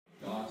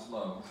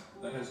love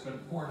that has been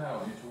poured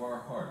out into our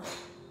hearts,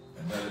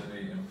 and that it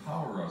may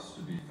empower us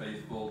to be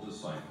faithful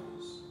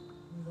disciples.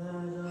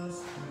 Let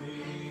us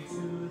pray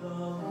to the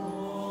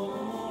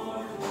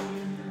Lord,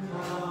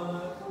 hear our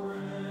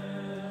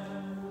prayer.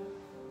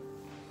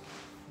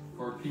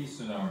 For peace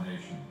in our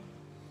nation,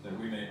 that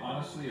we may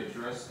honestly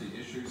address the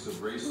issues of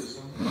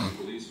racism and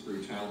police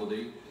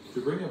brutality,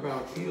 to bring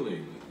about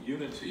healing,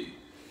 unity,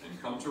 and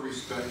come to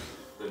respect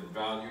and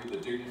value the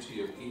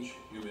dignity of each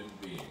human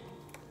being.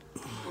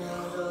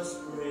 Let us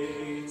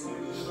pray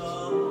to the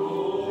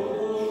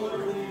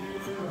Lord,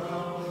 hear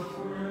our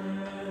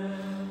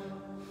prayer.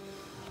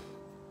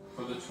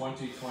 For the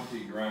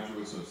 2020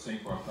 graduates of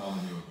St.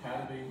 Bartholomew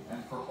Academy,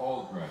 and for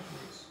all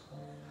graduates,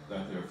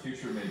 that their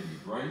future may be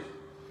bright,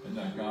 and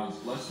that God's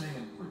blessing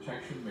and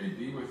protection may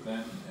be with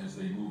them as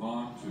they move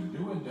on to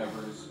new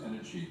endeavors and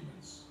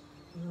achievements.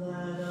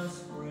 Let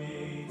us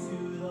pray to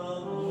the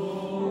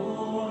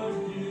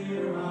Lord,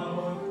 hear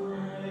our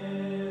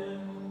prayer.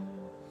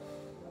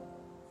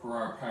 For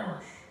our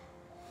parish,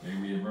 may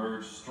we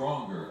emerge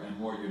stronger and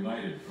more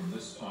united from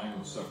this time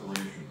of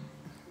separation,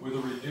 with a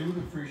renewed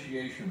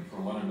appreciation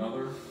for one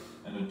another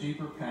and a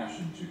deeper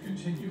passion to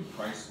continue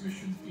Christ's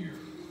mission here.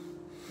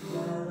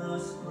 Let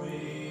us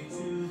pray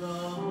to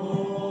the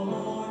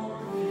Lord,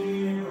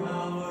 hear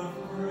our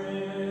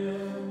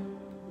prayer.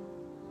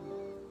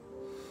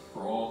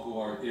 For all who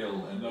are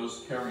ill and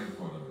those caring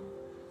for them,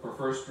 for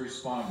first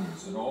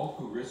responders and all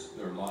who risk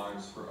their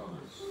lives for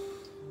others,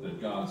 that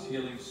God's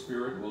healing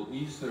spirit will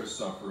ease their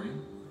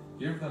suffering,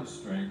 give them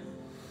strength,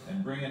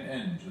 and bring an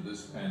end to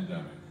this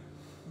pandemic.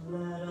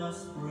 Let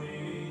us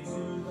pray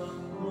to the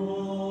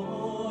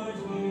Lord,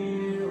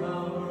 hear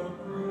our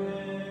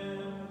prayer.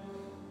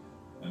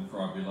 And for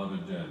our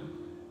beloved dead,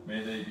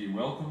 may they be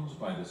welcomed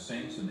by the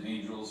saints and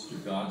angels to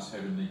God's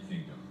heavenly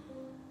kingdom.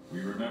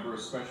 We remember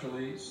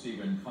especially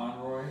Stephen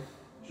Conroy,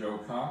 Joe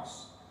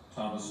Cox,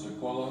 Thomas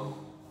DeQuillo,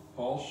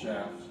 Paul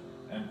Schaft,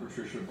 and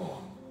Patricia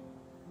Bullock.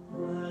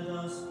 Let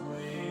us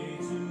pray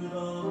to the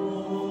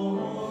Lord.